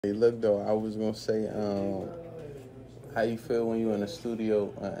Hey, look though, I was gonna say, how you feel when you in the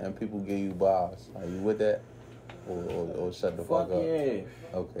studio and people give you bars? Are you with that, or shut the fuck up? Yeah.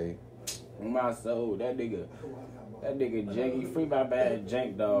 Okay. My soul, that nigga Janky, free my bad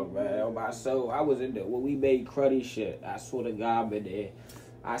Jank dog, man. On my soul, I was in there when we made Cruddy shit. I swear to God, but there,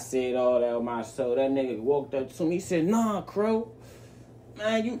 I said all that on my soul. That nigga walked up to me, he said, "Nah, Crow,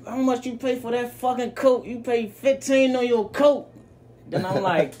 man, how much you pay for that fucking coat? You paid 15 on your coat." Then I'm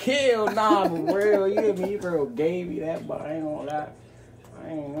like, kill, nah, for real. You hear me? Bro gave me that, but I ain't gonna lie. I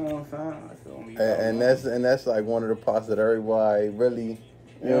ain't gonna find. And that's like one of the parts that everybody really,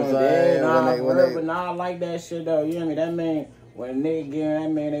 you know what I'm saying? But I like that shit though. You hear me? That man, when a nigga get that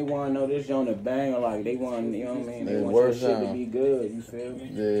man, they want to know this on the bang, or like they want, you know what I mean? They want your shit to be good. You feel me?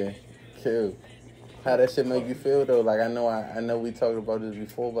 Yeah, kill. How that shit make you feel though? Like I know we talked about this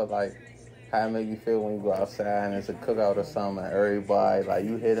before, but like, how it make you feel when you go outside and it's a cookout or something and everybody, like,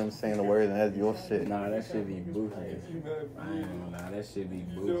 you hear them saying the words and that's your shit? Nah, that shit be boosting. I ain't gonna lie, that shit be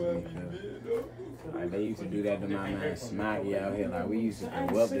boosting. Like, they used to do that to my man Smaggy out here. Like, we used to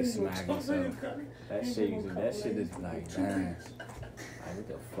go up to Smaggy, so that shit is like, damn. Like, what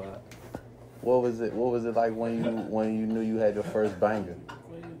the fuck? What was it like when you knew you had your first banger?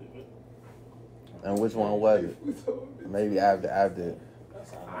 And which one was it? Maybe after.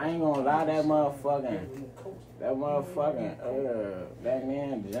 I ain't gonna lie, that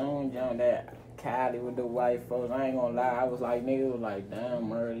man Joan, that Kylie with the white folks, I ain't gonna lie, I was like, nigga was like, damn,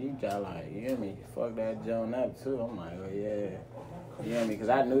 Murda, you just like, you hear me, fuck that Joan up too. I'm like, oh yeah, you hear me, cause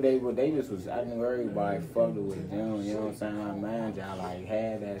I knew I knew everybody fucked with Joan, you know what I'm saying, my man just like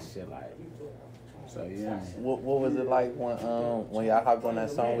had that shit like, so you hear me. What was it like when y'all hopped on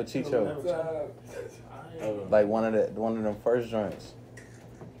that song with Chicho? Like one of them first joints.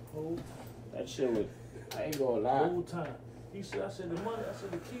 That shit was, I ain't gonna lie. Whole time. He said, I said the money, I said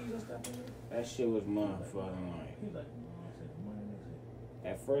the keys and stuff. That shit was motherfucking like.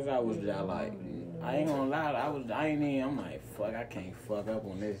 At first I was just like, I ain't gonna lie, I'm like, fuck, I can't fuck up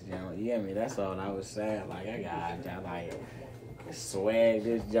on this jump. You hear me? That's all I was saying. Like, I got just like swag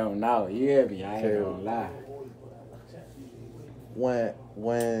this jump out. You hear me? I ain't gonna lie.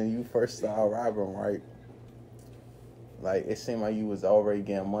 When you first started rapping, right? Like, it seemed like you was already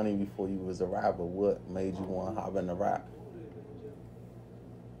getting money before you was a rapper. What made you want to hop in the rap?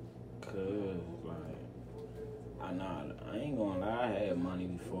 Cause, like, I ain't gonna lie, I had money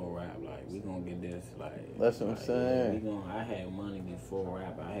before rap. Like, we gonna get this, like... That's what I'm saying. Yeah, I had money before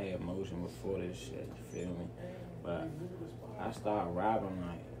rap. I had motion before this shit, you feel me? But I started rapping,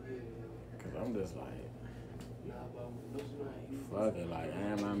 like, cause I'm just like fuck it.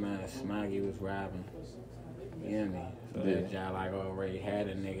 Like, my man Smaggy was rapping. You hear me? So that job like already had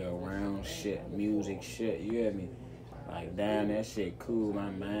a nigga around shit, music shit, you hear me? Like, damn, that shit cool. My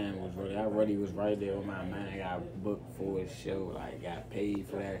man I really was right there with my man. Got booked for his show, like, got paid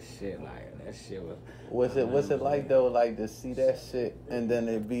for that shit. Like, that shit was... What's it like, though, like, to see that shit and then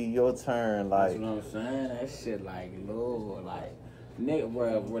it be your turn, like... That's what I'm saying? That shit, like, Lord, like, nigga,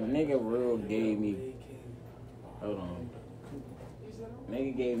 bro, when nigga real gave me... Hold on.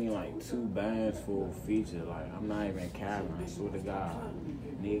 Nigga gave me like 2 bands for a feature. Like, I'm not even capping, I swear to God.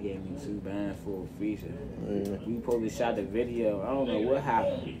 Nigga gave me 2 bands for a feature. We probably shot the video. I don't know what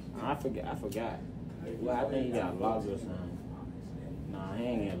happened. I forgot. Well, I think he got locked or something. Nah, he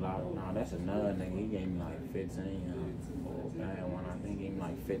ain't get locked. Nah, that's another nigga. He gave me like 1500 for a band one. I think he gave me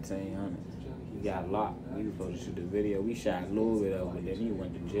like 1500. He got locked. We was supposed to shoot the video. We shot a little bit of it, then he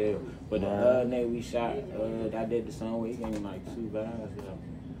went to jail. But the other nigga we shot, I did the song where he gave me like 2 bands.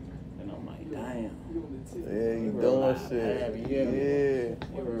 And I'm like, damn. Yeah, you doing shit. Yeah.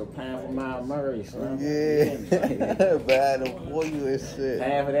 You were paying for my Amiris, son. Yeah. Bad for you and shit.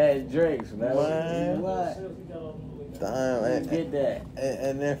 Paying for that drinks, man. What? Damn. Get that.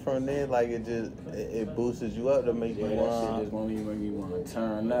 And then from there, like, it boosts you up to make you want. That shit just make me want to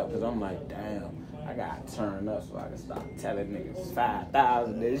turn up, because I'm like, damn. I gotta turn up so I can stop telling niggas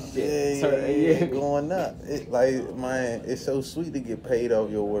 5,000 this shit. Yeah, going up. Like, man, it's so sweet to get paid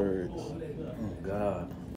off your words. Oh, God.